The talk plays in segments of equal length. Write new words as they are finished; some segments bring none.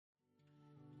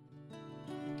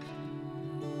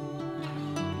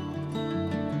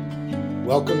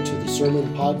Welcome to the Sermon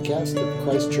Podcast of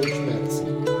Christ Church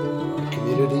Madison, a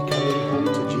community coming home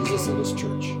to Jesus and His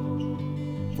church.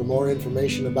 For more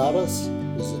information about us,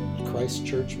 visit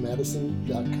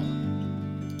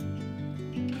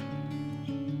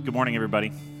christchurchmadison.com. Good morning,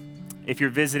 everybody. If you're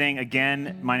visiting,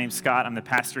 again, my name's Scott. I'm the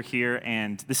pastor here,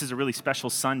 and this is a really special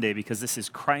Sunday because this is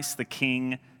Christ the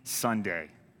King Sunday.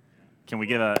 Can we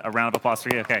give a round of applause for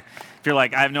you? Okay. If you're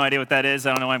like, I have no idea what that is,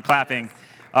 I don't know why I'm clapping.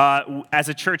 As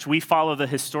a church, we follow the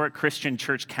historic Christian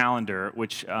church calendar,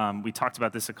 which we talked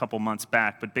about this a couple months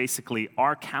back, but basically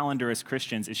our calendar as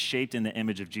Christians is shaped in the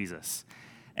image of Jesus.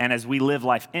 And as we live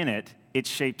life in it, it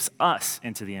shapes us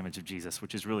into the image of Jesus,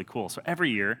 which is really cool. So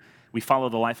every year, we follow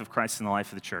the life of Christ and the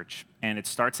life of the church. And it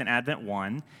starts in Advent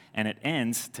 1, and it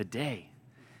ends today.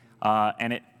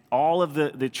 All of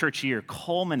the church year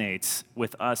culminates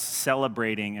with us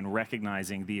celebrating and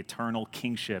recognizing the eternal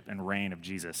kingship and reign of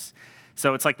Jesus.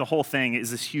 So it's like the whole thing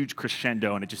is this huge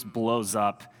crescendo, and it just blows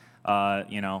up,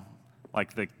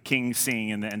 like the king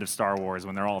scene in the end of Star Wars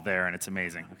when they're all there, and it's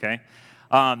amazing, okay?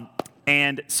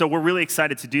 And so we're really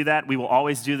excited to do that. We will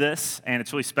always do this, and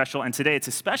it's really special. And today it's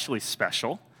especially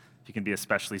special, if you can be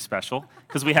especially special,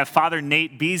 because we have Father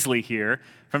Nate Beasley here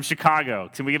from Chicago.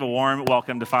 Can we give a warm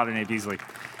welcome to Father Nate Beasley?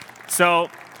 So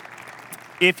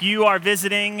if you are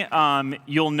visiting,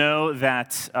 you'll know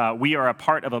that we are a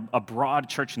part of a broad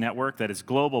church network that is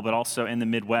global, but also in the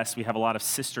Midwest. We have a lot of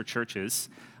sister churches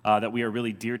that we are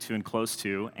really dear to and close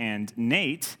to. And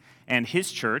Nate and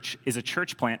his church is a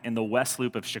church plant in the West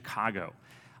Loop of Chicago.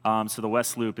 So the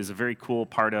West Loop is a very cool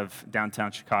part of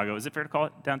downtown Chicago. Is it fair to call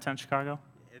it downtown Chicago?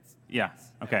 Yeah,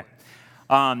 okay.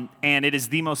 And it is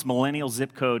the most millennial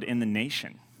zip code in the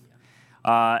nation.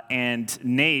 And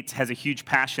Nate has a huge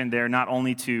passion there, not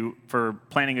only for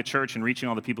planting a church and reaching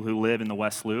all the people who live in the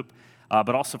West Loop,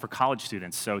 but also for college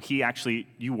students. So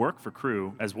you work for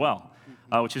Cru as well,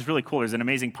 which is really cool. There's an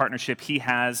amazing partnership he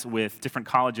has with different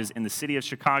colleges in the city of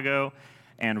Chicago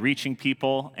and reaching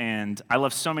people. And I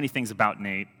love so many things about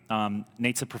Nate.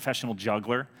 Nate's a professional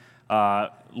juggler,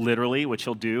 literally, which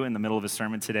he'll do in the middle of his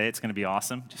sermon today. It's going to be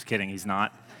awesome. Just kidding, he's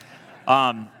not.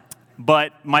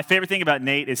 But my favorite thing about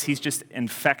Nate is he's just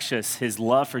infectious. His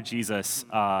love for Jesus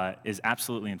is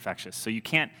absolutely infectious. So you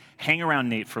can't hang around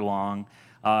Nate for long.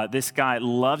 This guy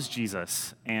loves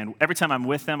Jesus. And every time I'm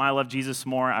with him, I love Jesus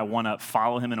more. I want to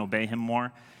follow him and obey him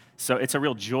more. So it's a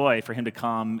real joy for him to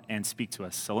come and speak to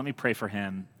us. So let me pray for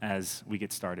him as we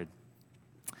get started.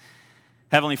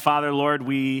 Heavenly Father, Lord,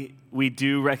 we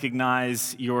do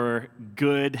recognize your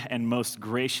good and most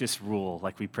gracious rule,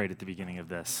 like we prayed at the beginning of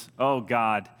this. Oh,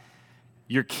 God,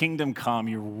 your kingdom come,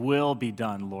 your will be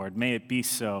done, Lord. May it be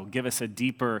so. Give us a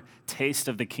deeper taste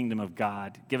of the kingdom of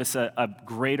God. Give us a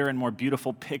greater and more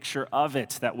beautiful picture of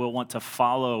it that we'll want to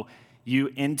follow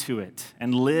you into it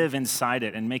and live inside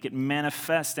it and make it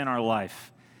manifest in our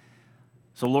life.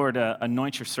 So, Lord,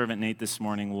 anoint your servant Nate this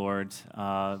morning, Lord.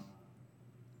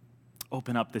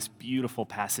 Open up this beautiful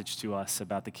passage to us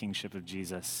about the kingship of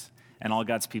Jesus. And all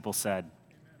God's people said,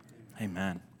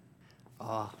 Amen.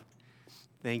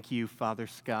 Thank you, Father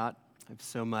Scott. I have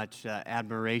so much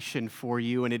admiration for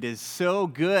you, and it is so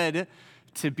good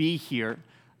to be here.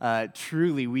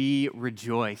 Truly, we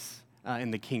rejoice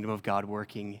in the kingdom of God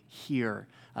working here,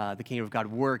 the kingdom of God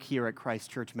work here at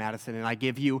Christ Church Madison. And I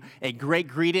give you a great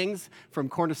greetings from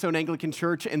Cornerstone Anglican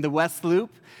Church in the West Loop.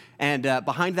 And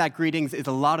behind that greetings is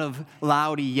a lot of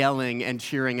loud yelling and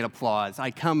cheering and applause.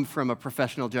 I come from a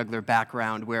professional juggler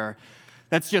background where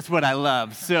that's just what I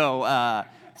love.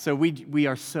 So we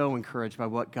are so encouraged by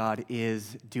what God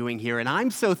is doing here. And I'm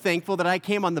so thankful that I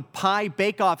came on the Pie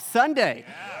Bake-Off Sunday.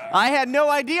 Yeah. I had no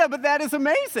idea, but that is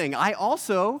amazing. I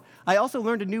also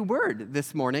learned a new word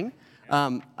this morning.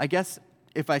 I guess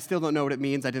if I still don't know what it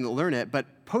means, I didn't learn it, but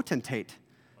potentate.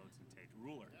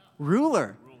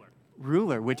 Ruler,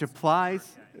 which applies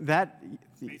that.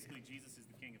 Basically, Jesus is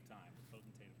the king of time, the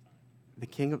potentate of time. The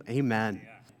king of, amen. Yeah.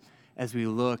 As we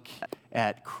look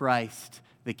at Christ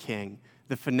the King,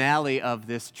 the finale of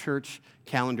this church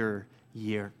calendar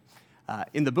year.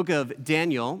 In the book of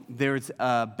Daniel, there's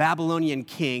a Babylonian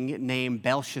king named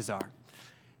Belshazzar,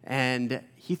 and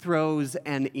he throws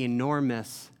an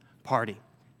enormous party.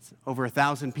 It's over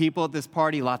 1,000 people at this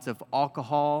party, lots of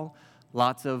alcohol,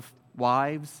 lots of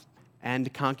wives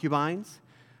and concubines.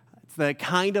 It's the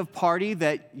kind of party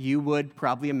that you would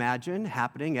probably imagine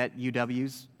happening at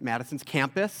UW's Madison's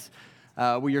campus,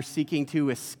 where you're seeking to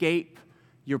escape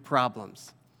your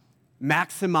problems,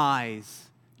 maximize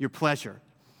your pleasure.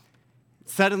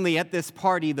 Suddenly at this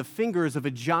party, the fingers of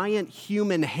a giant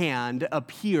human hand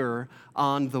appear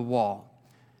on the wall.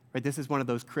 Right, this is one of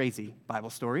those crazy Bible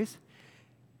stories.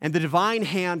 And the divine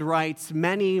hand writes,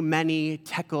 many, many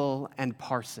tekel and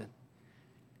parson.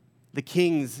 The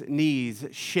king's knees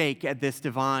shake at this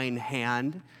divine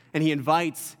hand, and he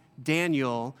invites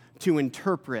Daniel to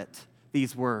interpret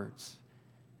these words.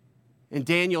 And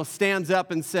Daniel stands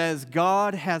up and says,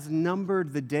 God has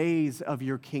numbered the days of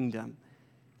your kingdom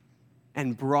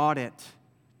and brought it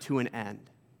to an end.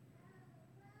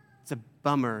 It's a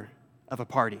bummer of a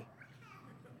party.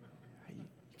 You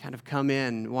kind of come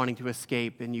in wanting to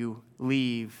escape, and you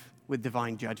leave with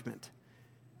divine judgment.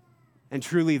 And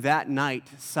truly that night,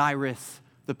 Cyrus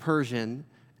the Persian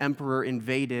emperor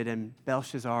invaded, and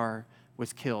Belshazzar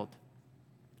was killed.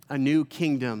 A new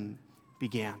kingdom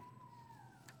began.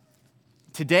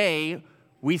 Today,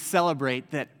 we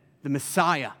celebrate that the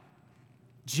Messiah,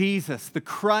 Jesus, the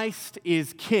Christ,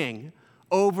 is king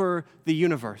over the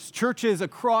universe. Churches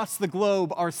across the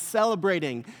globe are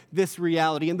celebrating this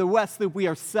reality. In the West, we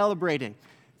are celebrating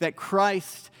that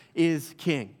Christ is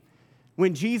king.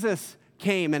 When Jesus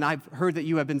came, and I've heard that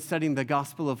you have been studying the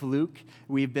Gospel of Luke.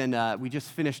 We just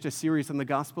finished a series on the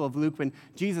Gospel of Luke. When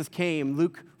Jesus came,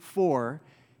 Luke 4,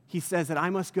 he says that I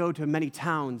must go to many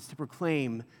towns to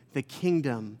proclaim the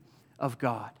kingdom of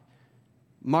God.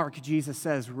 Mark, Jesus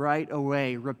says right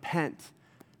away, repent,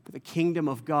 for the kingdom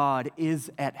of God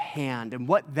is at hand. And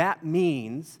what that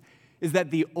means is that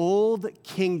the old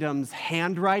kingdom's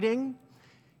handwriting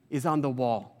is on the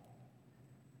wall.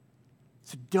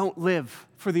 So don't live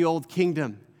for the old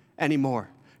kingdom anymore.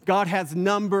 God has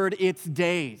numbered its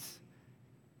days.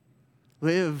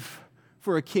 Live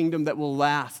for a kingdom that will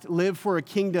last. Live for a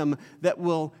kingdom that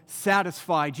will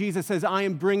satisfy. Jesus says, I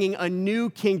am bringing a new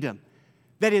kingdom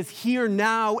that is here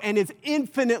now and is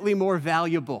infinitely more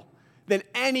valuable than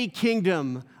any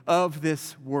kingdom of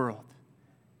this world.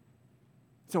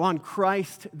 So on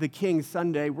Christ the King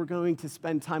Sunday, we're going to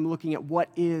spend time looking at what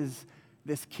is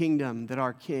this kingdom that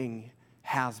our King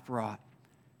has brought,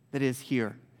 that is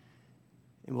here.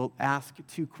 And we'll ask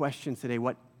two questions today.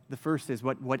 The first is,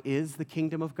 what is the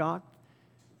kingdom of God?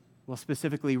 We'll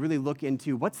specifically really look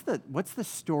into what's the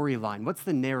storyline, what's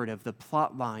the narrative, the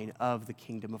plot line of the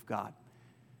kingdom of God.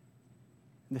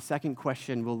 And the second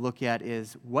question we'll look at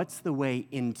is, what's the way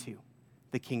into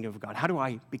the kingdom of God? How do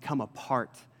I become a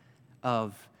part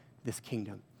of this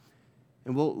kingdom?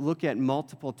 And we'll look at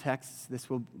multiple texts. This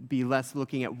will be less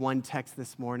looking at one text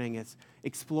this morning. It's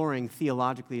exploring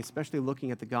theologically, especially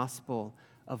looking at the Gospel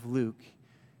of Luke.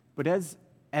 But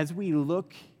as we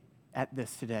look at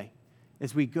this today,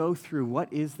 as we go through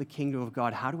what is the kingdom of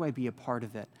God, how do I be a part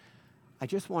of it? I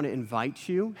just want to invite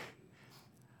you.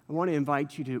 I want to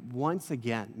invite you to once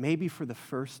again, maybe for the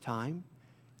first time,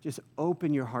 just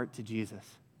open your heart to Jesus.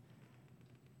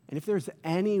 And if there's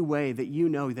any way that you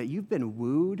know that you've been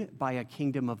wooed by a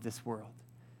kingdom of this world,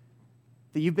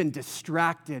 that you've been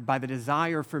distracted by the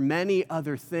desire for many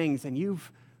other things, and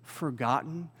you've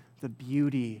forgotten the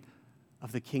beauty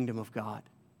of the kingdom of God,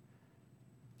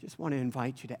 just want to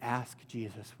invite you to ask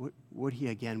Jesus, would he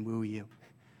again woo you?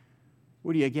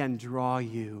 Would he again draw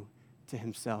you to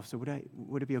himself? So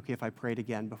would it be okay if I prayed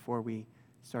again before we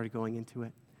started going into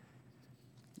it?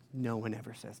 No one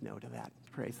ever says no to that.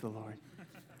 Praise the Lord.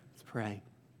 Let's pray.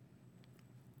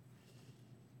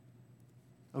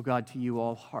 Oh God, to you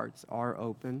all hearts are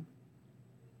open.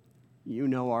 You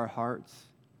know our hearts.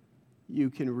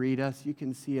 You can read us, you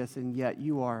can see us, and yet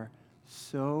you are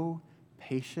so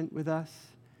patient with us.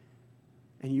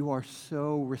 And you are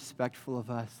so respectful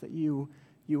of us that you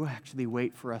actually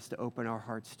wait for us to open our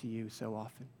hearts to you so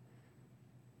often.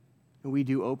 And we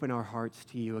do open our hearts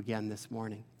to you again this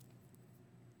morning.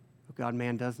 Oh God,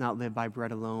 man does not live by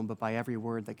bread alone, but by every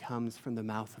word that comes from the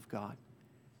mouth of God.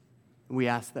 And we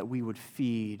ask that we would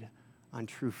feed on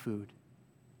true food.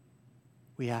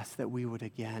 We ask that we would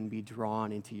again be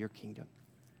drawn into your kingdom.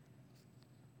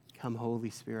 Come,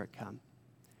 Holy Spirit, come.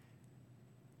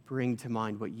 Bring to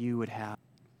mind what you would have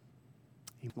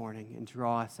this morning and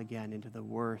draw us again into the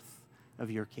worth of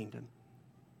your kingdom.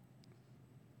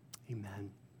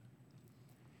 Amen.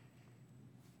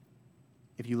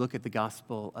 If you look at the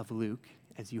Gospel of Luke,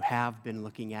 as you have been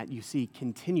looking at, you see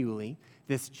continually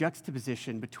this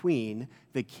juxtaposition between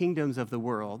the kingdoms of the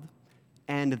world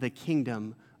and the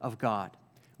kingdom of God.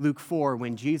 Luke 4,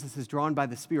 when Jesus is drawn by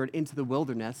the Spirit into the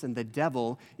wilderness and the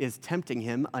devil is tempting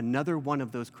him, another one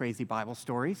of those crazy Bible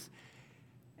stories.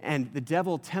 And the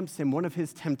devil tempts him. One of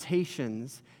his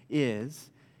temptations is,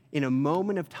 in a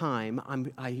moment of time,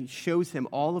 I shows him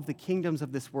all of the kingdoms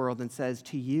of this world and says,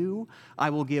 to you I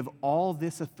will give all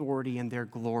this authority and their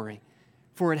glory,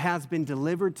 for it has been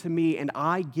delivered to me, and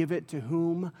I give it to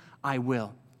whom I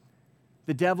will. The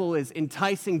The devil is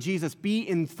enticing Jesus, be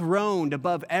enthroned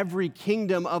above every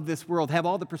kingdom of this world. Have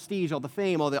all the prestige, all the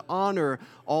fame, all the honor,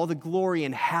 all the glory,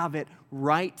 and have it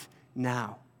right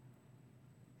now.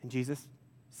 And Jesus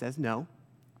says no.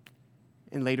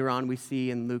 And later on we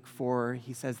see in Luke 4,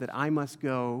 he says that I must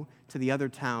go to the other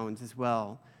towns as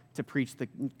well to preach the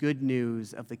good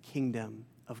news of the kingdom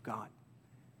of God.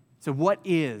 So what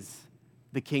is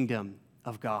the kingdom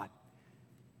of God?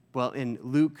 Well, in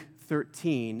Luke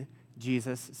 13,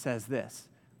 Jesus says this,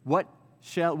 what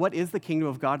is the kingdom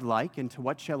of God like, and to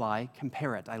what shall I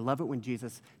compare it? I love it when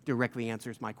Jesus directly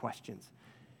answers my questions.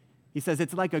 He says,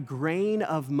 it's like a grain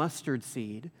of mustard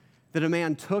seed that a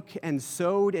man took and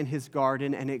sowed in his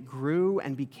garden, and it grew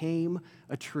and became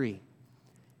a tree.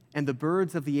 And the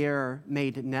birds of the air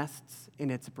made nests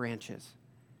in its branches.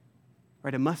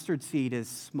 Right? A mustard seed is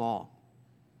small.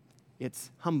 It's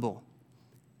humble,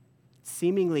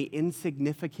 seemingly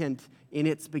insignificant in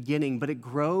its beginning, but it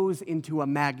grows into a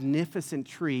magnificent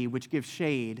tree which gives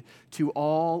shade to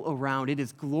all around. It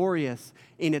is glorious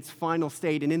in its final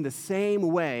state, and in the same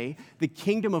way, the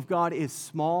kingdom of God is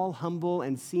small, humble,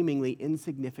 and seemingly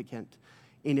insignificant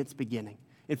in its beginning.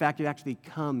 In fact, it actually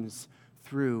comes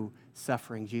through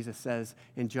suffering. Jesus says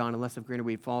in John, unless a grain of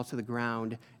wheat falls to the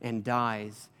ground and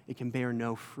dies, it can bear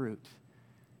no fruit.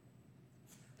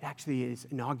 It actually is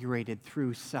inaugurated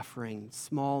through suffering,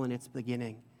 small in its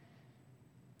beginning,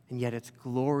 and yet it's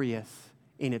glorious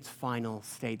in its final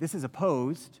state. This is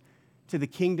opposed to the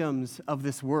kingdoms of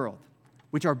this world,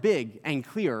 which are big and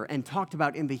clear and talked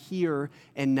about in the here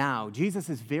and now. Jesus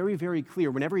is very, very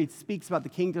clear. Whenever he speaks about the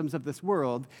kingdoms of this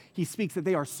world, he speaks that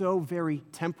they are so very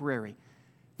temporary.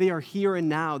 They are here and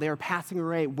now. They are passing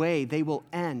away. They will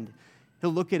end.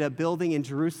 He'll look at a building in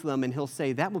Jerusalem and he'll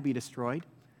say, that will be destroyed.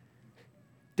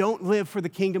 Don't live for the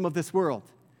kingdom of this world.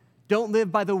 Don't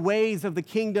live by the ways of the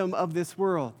kingdom of this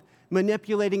world.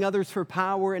 Manipulating others for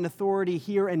power and authority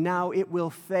here and now, it will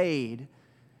fade.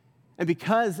 And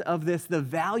because of this, the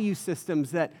value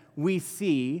systems that we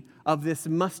see of this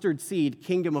mustard seed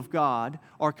kingdom of God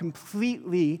are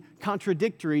completely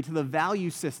contradictory to the value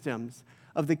systems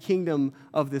of the kingdom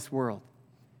of this world.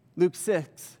 Luke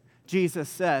 6, Jesus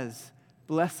says,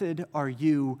 blessed are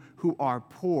you who are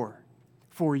poor,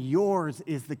 for yours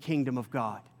is the kingdom of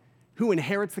God. Who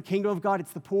inherits the kingdom of God?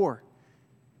 It's the poor.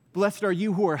 Blessed are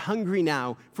you who are hungry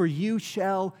now, for you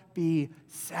shall be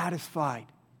satisfied.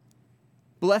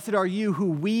 Blessed are you who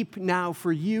weep now,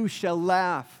 for you shall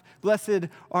laugh. Blessed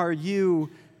are you.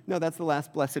 No, that's the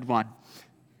last blessed one.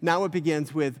 Now it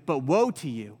begins with, but woe to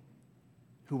you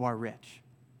who are rich.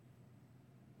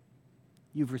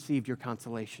 You've received your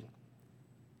consolation.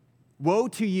 Woe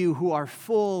to you who are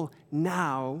full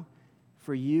now,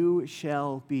 for you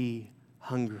shall be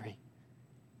hungry.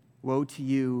 Woe to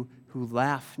you who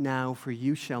laugh now, for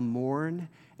you shall mourn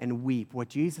and weep. What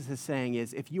Jesus is saying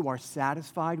is, if you are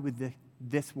satisfied with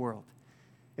this world,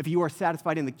 if you are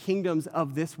satisfied in the kingdoms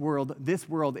of this world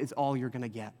is all you're going to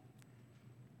get.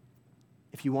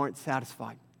 If you aren't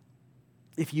satisfied,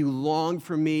 if you long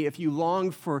for me, if you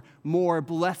long for more,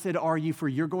 blessed are you, for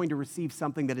you're going to receive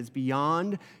something that is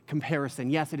beyond comparison.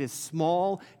 Yes, it is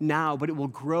small now, but it will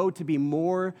grow to be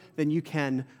more than you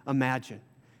can imagine.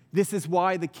 This is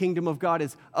why the kingdom of God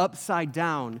is upside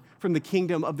down from the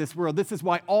kingdom of this world. This is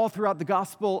why all throughout the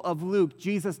Gospel of Luke,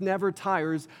 Jesus never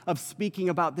tires of speaking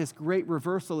about this great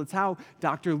reversal. It's how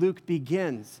Dr. Luke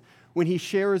begins when he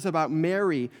shares about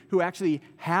Mary, who actually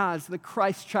has the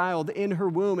Christ child in her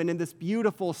womb, and in this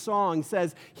beautiful song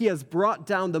says, he has brought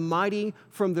down the mighty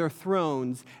from their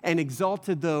thrones and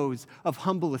exalted those of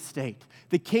humble estate.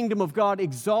 The kingdom of God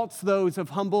exalts those of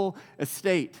humble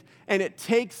estate, and it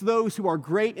takes those who are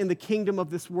great in the kingdom of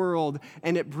this world,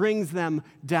 and it brings them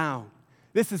down.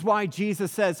 This is why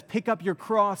Jesus says, pick up your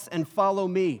cross and follow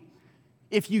me.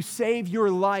 If you save your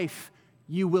life,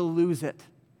 you will lose it.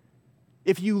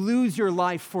 If you lose your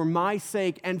life for my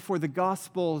sake and for the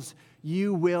gospel's,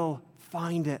 you will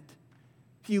find it.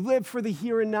 If you live for the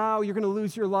here and now, you're going to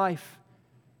lose your life.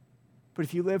 But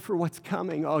if you live for what's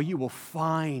coming, oh, you will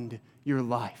find your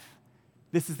life.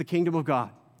 This is the kingdom of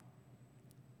God.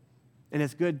 And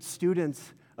as good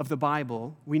students of the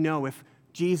Bible, we know if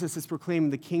Jesus is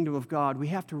proclaiming the kingdom of God, we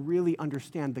have to really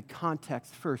understand the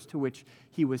context first to which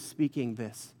he was speaking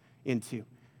this into.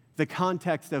 The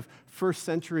context of first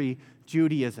century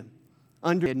Judaism.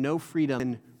 They had no freedom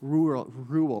in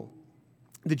rule.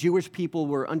 The Jewish people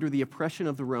were under the oppression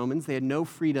of the Romans. They had no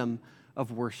freedom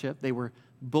of worship. They were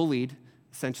bullied,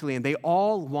 essentially, and they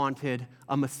all wanted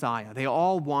a Messiah. They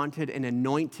all wanted an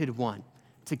anointed one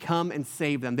to come and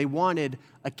save them. They wanted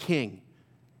a king.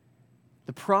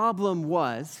 The problem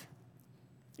was,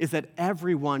 is that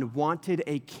everyone wanted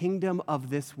a kingdom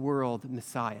of this world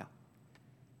Messiah.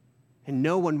 And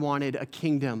no one wanted a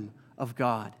kingdom of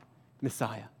God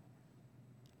Messiah.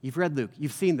 You've read Luke.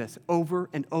 You've seen this over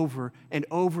and over and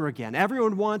over again.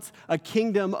 Everyone wants a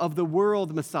kingdom of the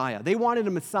world Messiah. They wanted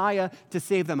a Messiah to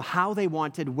save them how they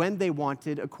wanted, when they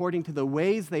wanted, according to the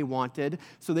ways they wanted,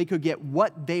 so they could get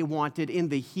what they wanted in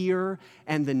the here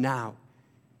and the now.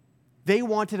 They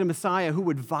wanted a Messiah who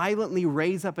would violently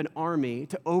raise up an army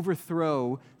to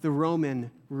overthrow the Roman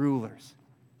rulers.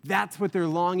 That's what they're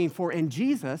longing for. And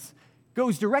Jesus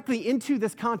goes directly into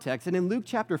this context. And in Luke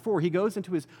chapter 4, he goes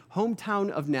into his hometown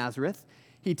of Nazareth.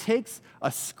 He takes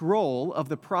a scroll of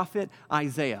the prophet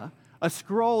Isaiah, a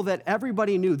scroll that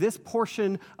everybody knew. This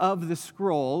portion of the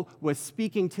scroll was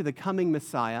speaking to the coming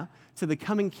Messiah, to the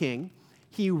coming king.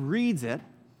 He reads it,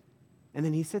 and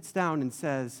then he sits down and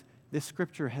says, "This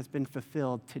scripture has been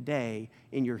fulfilled today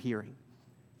in your hearing."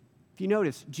 If you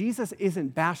notice, Jesus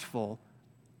isn't bashful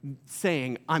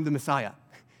saying, "I'm the Messiah."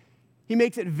 He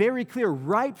makes it very clear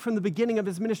right from the beginning of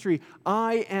his ministry,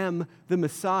 I am the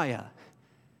Messiah.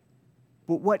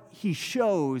 But what he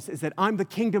shows is that I'm the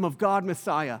kingdom of God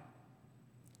Messiah.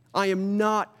 I am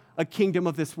not a kingdom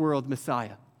of this world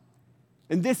Messiah.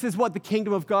 And this is what the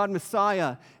kingdom of God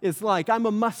Messiah is like. I'm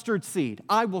a mustard seed.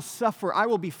 I will suffer. I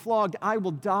will be flogged. I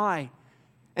will die.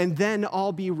 And then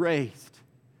I'll be raised.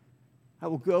 I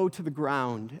will go to the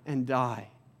ground and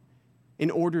die in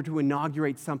order to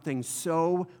inaugurate something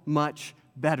so much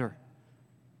better.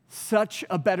 Such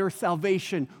a better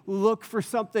salvation. Look for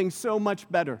something so much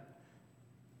better.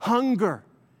 Hunger.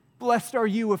 Blessed are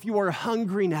you if you are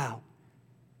hungry now.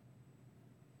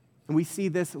 And we see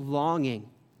this longing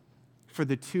for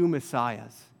the two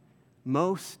Messiahs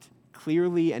most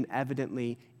clearly and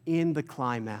evidently in the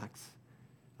climax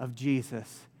of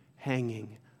Jesus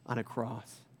hanging on a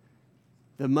cross.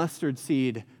 The mustard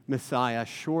seed Messiah,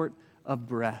 short of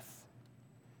breath,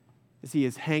 as he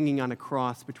is hanging on a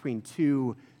cross between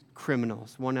two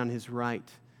criminals, one on his right,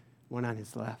 one on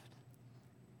his left.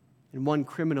 And one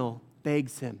criminal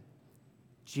begs him,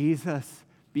 "Jesus,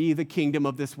 be the kingdom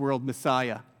of this world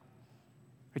Messiah."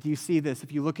 Or do you see this?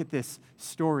 If you look at this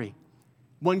story,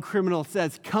 one criminal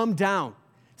says, "Come down,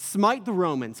 smite the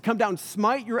Romans. Come down,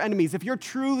 smite your enemies. If you're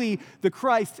truly the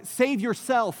Christ, save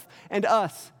yourself and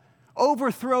us.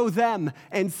 Overthrow them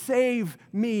and save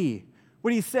me."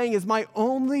 What he's saying is, my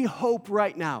only hope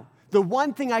right now, the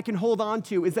one thing I can hold on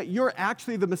to, is that you're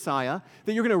actually the Messiah,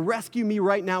 that you're going to rescue me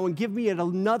right now and give me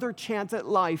another chance at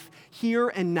life here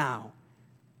and now.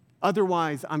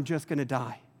 Otherwise, I'm just going to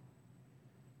die.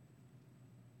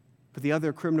 But the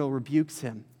other criminal rebukes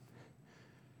him.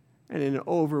 And in an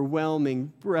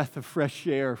overwhelming breath of fresh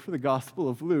air for the Gospel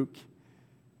of Luke,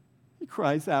 he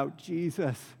cries out,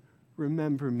 "Jesus,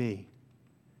 remember me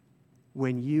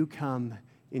when you come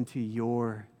into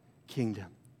your kingdom."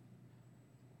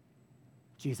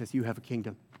 Jesus, you have a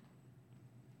kingdom.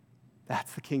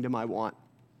 That's the kingdom I want.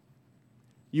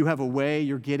 You have a way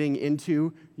you're getting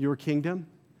into your kingdom.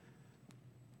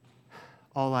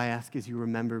 All I ask is you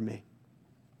remember me.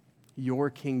 Your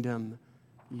kingdom,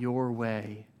 your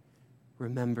way,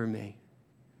 remember me.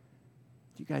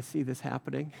 Do you guys see this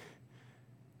happening?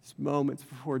 Just moments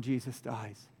before Jesus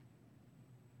dies.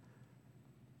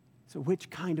 So which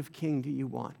kind of king do you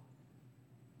want?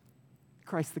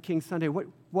 Christ the King Sunday,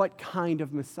 what kind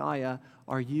of Messiah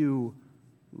are you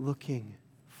looking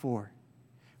for?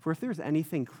 For if there's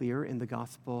anything clear in the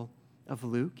Gospel of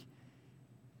Luke,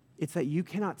 it's that you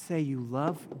cannot say you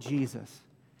love Jesus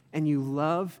and you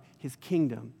love his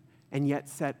kingdom and yet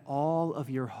set all of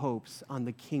your hopes on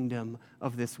the kingdom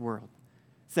of this world.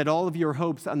 Set all of your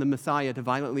hopes on the Messiah to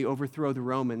violently overthrow the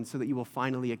Romans so that you will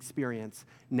finally experience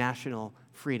national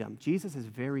freedom. Jesus is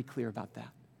very clear about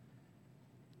that.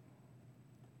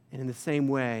 And in the same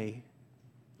way,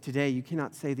 today you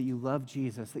cannot say that you love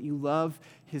Jesus, that you love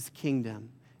his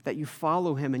kingdom, that you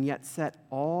follow him, and yet set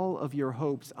all of your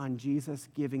hopes on Jesus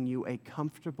giving you a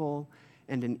comfortable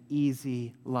and an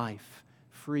easy life,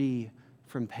 free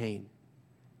from pain.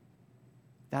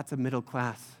 That's a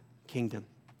middle-class kingdom.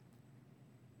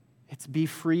 It's be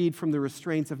freed from the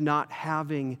restraints of not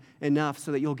having enough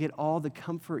so that you'll get all the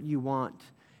comfort you want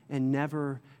and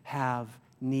never have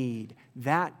need.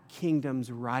 That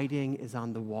kingdom's writing is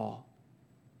on the wall.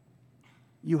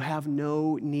 You have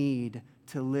no need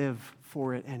to live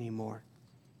for it anymore.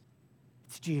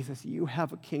 It's Jesus. You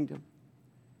have a kingdom.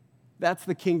 That's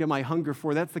the kingdom I hunger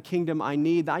for. That's the kingdom I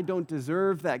need. I don't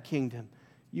deserve that kingdom.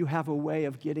 You have a way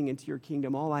of getting into your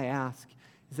kingdom. All I ask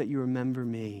is that you remember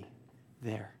me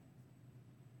there.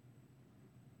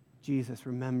 Jesus,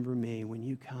 remember me when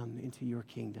you come into your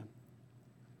kingdom.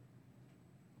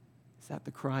 Is that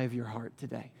the cry of your heart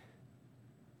today?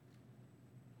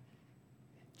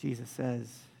 Jesus says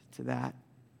to that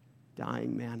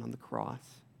dying man on the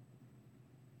cross,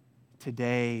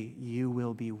 today you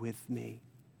will be with me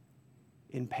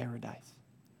in paradise.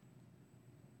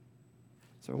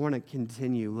 So I want to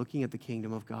continue looking at the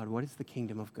kingdom of God. What is the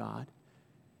kingdom of God?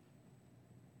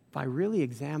 By really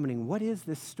examining what is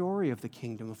this story of the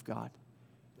kingdom of God.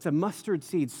 It's a mustard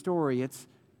seed story. It's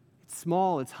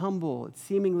small, it's humble, it's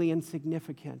seemingly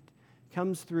insignificant. It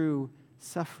comes through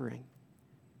suffering.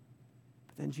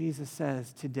 But then Jesus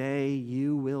says, today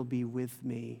you will be with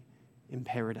me in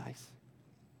paradise.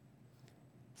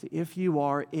 See, if you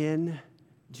are in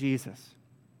Jesus,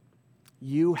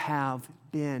 you have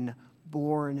been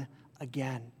born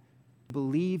again.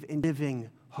 Believe in living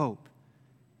hope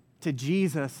to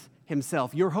Jesus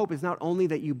himself. Your hope is not only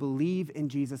that you believe in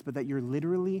Jesus, but that you're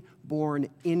literally born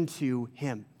into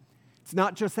him. It's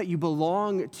not just that you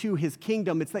belong to his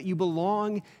kingdom, it's that you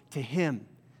belong to him,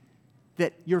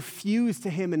 that you're fused to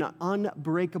him in an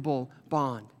unbreakable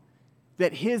bond,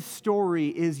 that his story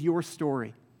is your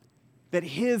story, that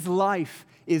his life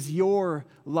is your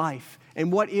life.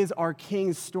 And what is our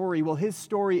King's story? Well, his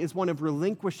story is one of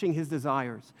relinquishing his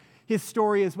desires. His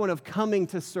story is one of coming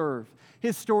to serve.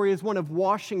 His story is one of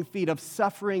washing feet, of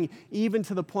suffering even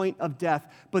to the point of death.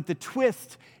 But the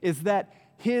twist is that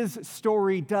his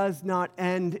story does not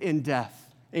end in death.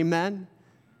 Amen?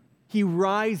 He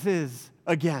rises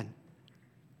again.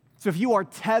 So if you are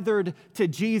tethered to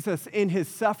Jesus in his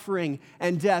suffering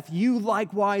and death, you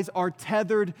likewise are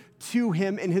tethered to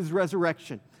him in his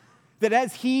resurrection. That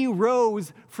as he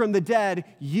rose from the dead,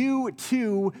 you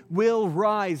too will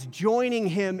rise, joining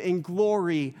him in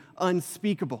glory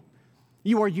unspeakable.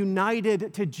 You are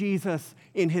united to Jesus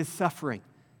in his suffering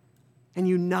and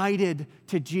united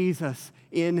to Jesus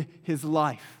in his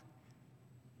life.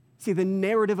 See, the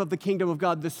narrative of the kingdom of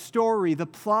God, the story, the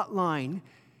plot line,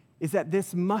 is that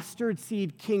this mustard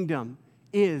seed kingdom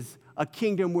is a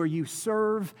kingdom where you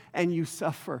serve and you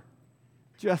suffer.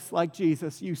 Just like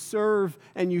Jesus, you serve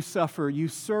and you suffer. You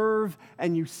serve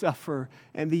and you suffer.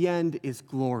 And the end is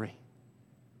glory.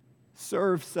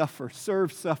 Serve, suffer,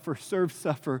 serve, suffer, serve,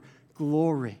 suffer,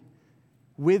 glory.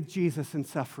 With Jesus in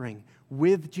suffering,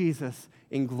 with Jesus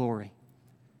in glory.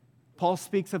 Paul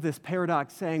speaks of this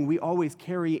paradox, saying we always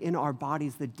carry in our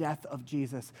bodies the death of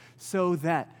Jesus so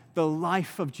that the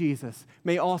life of Jesus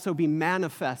may also be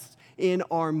manifest in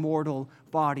our mortal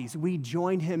bodies. We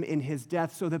join him in his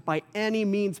death so that by any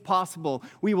means possible,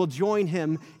 we will join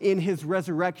him in his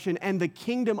resurrection, and the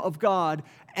kingdom of God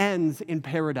ends in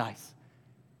paradise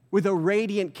with a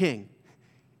radiant king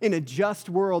in a just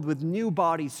world with new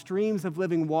bodies, streams of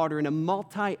living water, in a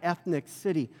multi-ethnic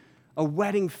city, a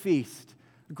wedding feast,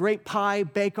 a great pie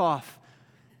bake-off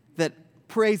that,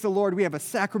 praise the Lord, we have a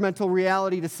sacramental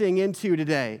reality to sing into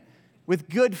today, with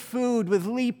good food, with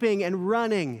leaping and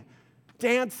running,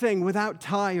 dancing without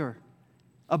tire.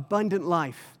 Abundant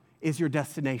life is your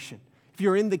destination. If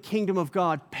you're in the kingdom of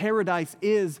God, paradise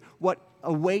is what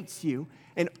awaits you,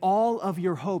 and all of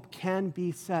your hope can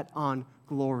be set on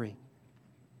glory.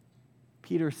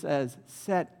 Peter says,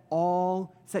 set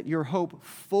your hope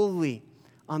fully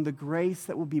on the grace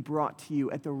that will be brought to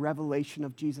you at the revelation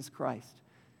of Jesus Christ.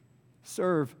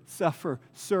 Serve, suffer,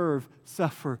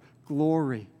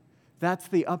 glory. That's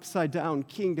the upside down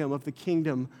kingdom of the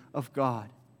kingdom of God.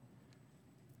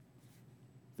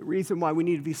 The reason why we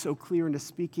need to be so clear into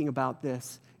speaking about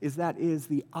this is that is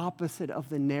the opposite of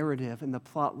the narrative and the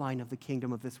plot line of the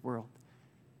kingdom of this world.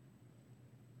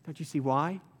 Don't you see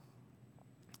why?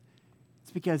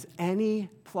 It's because any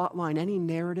plot line, any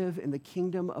narrative in the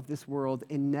kingdom of this world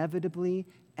inevitably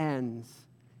ends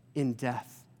in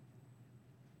death.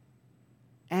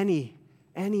 Any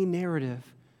narrative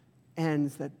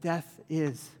ends that death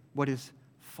is what is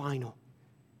final.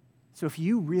 So if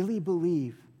you really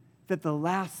believe that the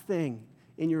last thing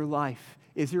in your life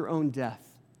is your own death,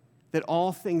 that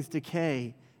all things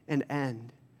decay and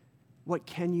end, what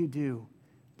can you do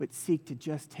but seek to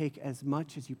just take as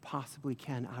much as you possibly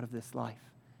can out of this life?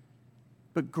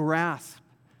 But grasp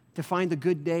to find the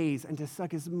good days and to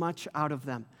suck as much out of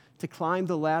them, to climb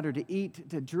the ladder, to eat,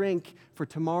 to drink, for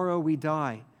tomorrow we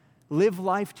die. Live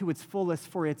life to its fullest,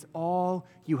 for it's all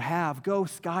you have. Go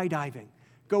skydiving.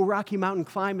 Go Rocky Mountain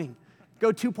climbing.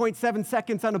 Go 2.7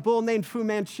 seconds on a bull named Fu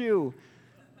Manchu.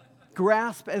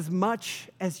 Grasp as much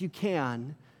as you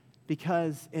can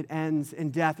because it ends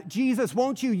in death. Jesus,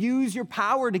 won't you use your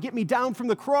power to get me down from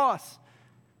the cross?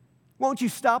 Won't you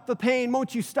stop the pain?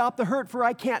 Won't you stop the hurt? For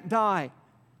I can't die.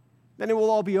 Then it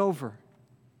will all be over.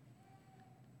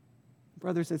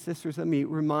 Brothers and sisters, let me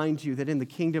remind you that in the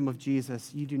kingdom of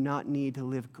Jesus, you do not need to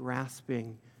live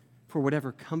grasping for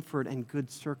whatever comfort and good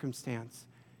circumstance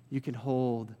you can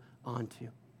hold onto.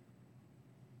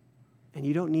 And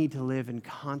you don't need to live in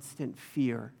constant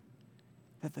fear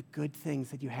that the good things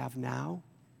that you have now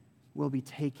will be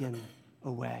taken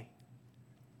away.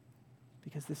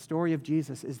 Because the story of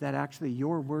Jesus is that actually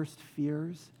your worst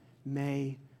fears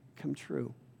may come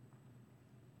true.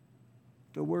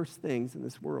 The worst things in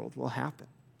this world will happen.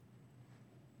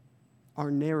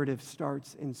 Our narrative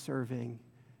starts in serving.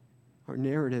 Our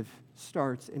narrative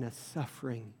starts in a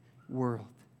suffering world.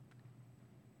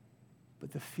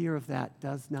 But the fear of that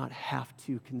does not have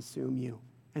to consume you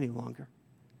any longer.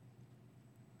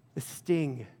 The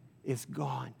sting is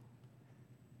gone.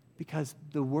 Because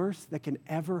the worst that can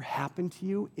ever happen to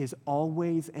you is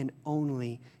always and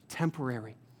only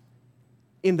temporary.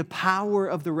 In the power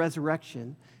of the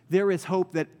resurrection, there is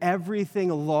hope that everything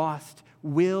lost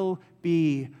will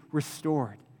be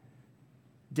restored.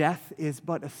 Death is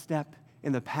but a step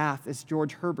in the path. As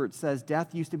George Herbert says,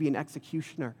 death used to be an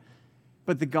executioner,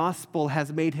 but the gospel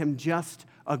has made him just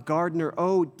a gardener.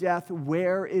 Oh, death,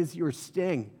 where is your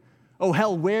sting? Oh,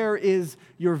 hell, where is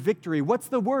your victory? What's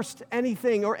the worst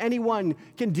anything or anyone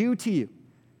can do to you?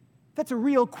 That's a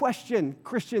real question,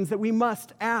 Christians, that we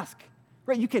must ask.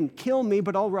 Right? You can kill me,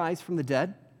 but I'll rise from the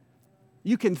dead.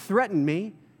 You can threaten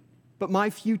me, but my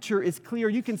future is clear.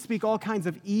 You can speak all kinds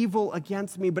of evil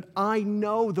against me, but I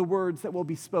know the words that will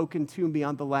be spoken to me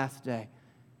on the last day.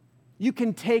 You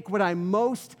can take what I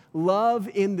most love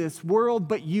in this world,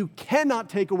 but you cannot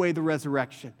take away the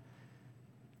resurrection.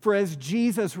 For as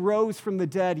Jesus rose from the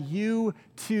dead, you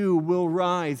too will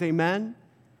rise. Amen?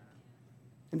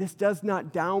 And this does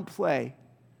not downplay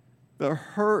the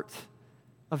hurt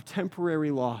of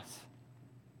temporary loss,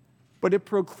 but it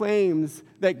proclaims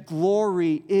that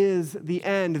glory is the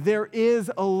end. There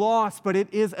is a loss, but it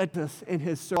is in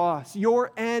his loss.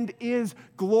 Your end is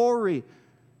glory.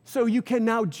 So you can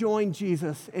now join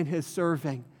Jesus in his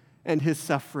serving and his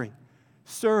suffering.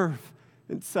 Serve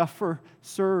and suffer,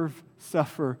 serve,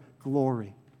 suffer,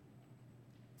 glory.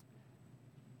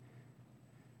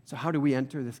 So how do we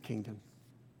enter this kingdom?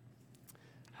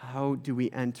 How do we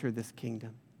enter this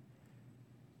kingdom?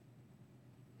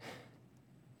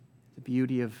 The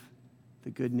beauty of the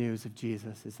good news of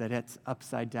Jesus is that it's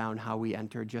upside down how we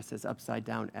enter, just as upside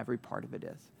down every part of it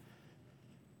is.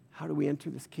 How do we enter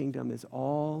this kingdom is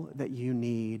all that you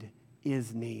need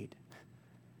is need.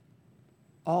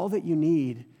 All that you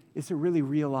need is to really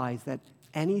realize that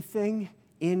anything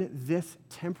in this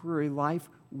temporary life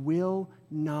will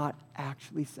not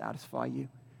actually satisfy you.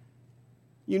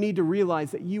 You need to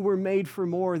realize that you were made for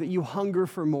more, that you hunger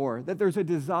for more, that there's a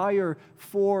desire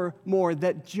for more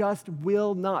that just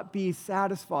will not be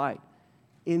satisfied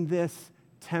in this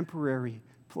temporary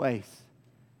place.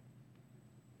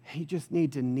 You just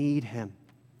need to need him.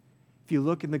 If you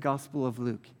look in the Gospel of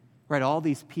Luke, right, all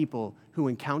these people who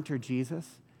encounter Jesus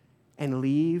and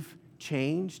leave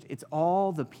changed, it's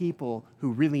all the people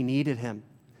who really needed him,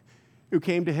 who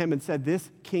came to him and said, this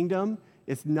kingdom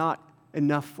is not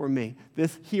enough for me.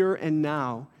 This here and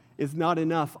now is not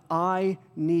enough. I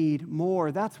need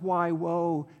more. That's why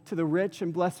woe to the rich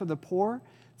and blessed are the poor.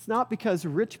 It's not because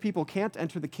rich people can't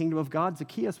enter the kingdom of God.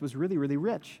 Zacchaeus was really, really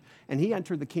rich, and he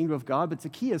entered the kingdom of God, but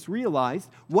Zacchaeus realized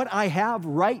what I have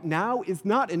right now is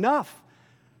not enough.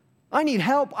 I need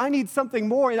help. I need something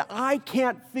more, and I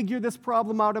can't figure this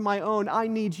problem out on my own. I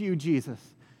need you, Jesus.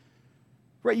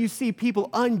 Right? You see people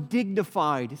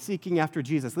undignified seeking after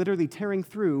Jesus, literally tearing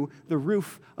through the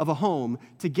roof of a home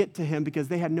to get to him because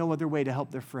they had no other way to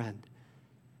help their friend.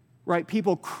 Right?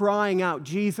 People crying out,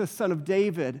 Jesus, Son of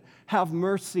David, have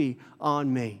mercy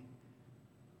on me.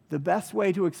 The best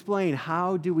way to explain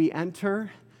how do we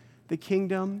enter the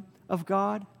kingdom of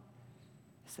God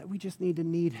is that we just need to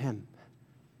need him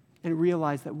and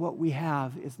realize that what we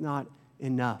have is not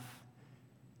enough.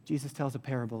 Jesus tells a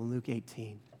parable in Luke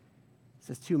 18. It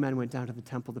says, 2 men went down to the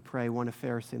temple to pray, one a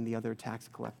Pharisee and the other a tax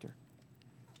collector.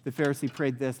 The Pharisee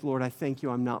prayed this, Lord, I thank you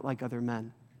I'm not like other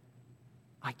men.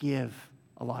 I give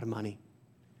a lot of money,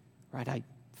 right? I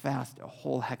fast a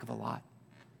whole heck of a lot.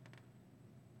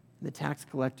 And the tax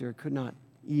collector could not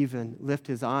even lift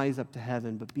his eyes up to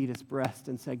heaven, but beat his breast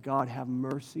and said, God, have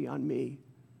mercy on me.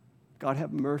 God,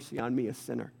 have mercy on me, a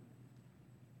sinner.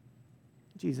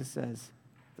 Jesus says,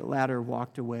 the latter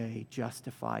walked away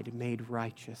justified, made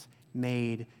righteous,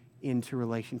 made into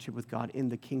relationship with God in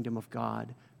the kingdom of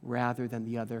God rather than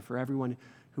the other. For everyone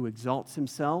who exalts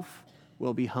himself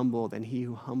will be humbled, and he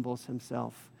who humbles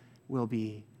himself will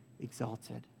be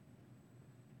exalted.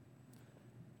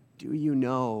 Do you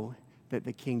know that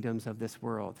the kingdoms of this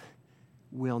world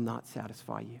will not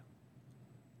satisfy you?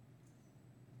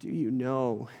 Do you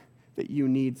know that you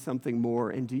need something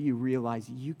more, and do you realize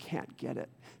you can't get it?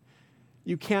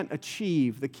 You can't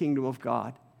achieve the kingdom of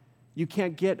God. You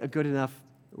can't get a good enough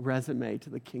resume to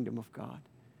the kingdom of God.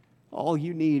 All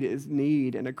you need is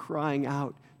need and a crying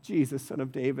out, Jesus, Son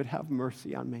of David, have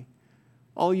mercy on me.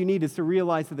 All you need is to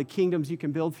realize that the kingdoms you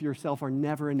can build for yourself are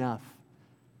never enough.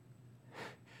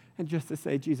 And just to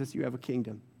say, Jesus, you have a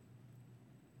kingdom.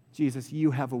 Jesus,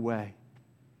 you have a way.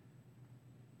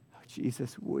 Oh,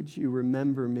 Jesus, would you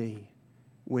remember me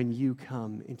when you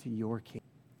come into your kingdom?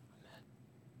 Amen.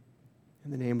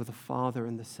 In the name of the Father,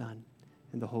 and the Son,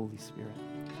 and the Holy Spirit.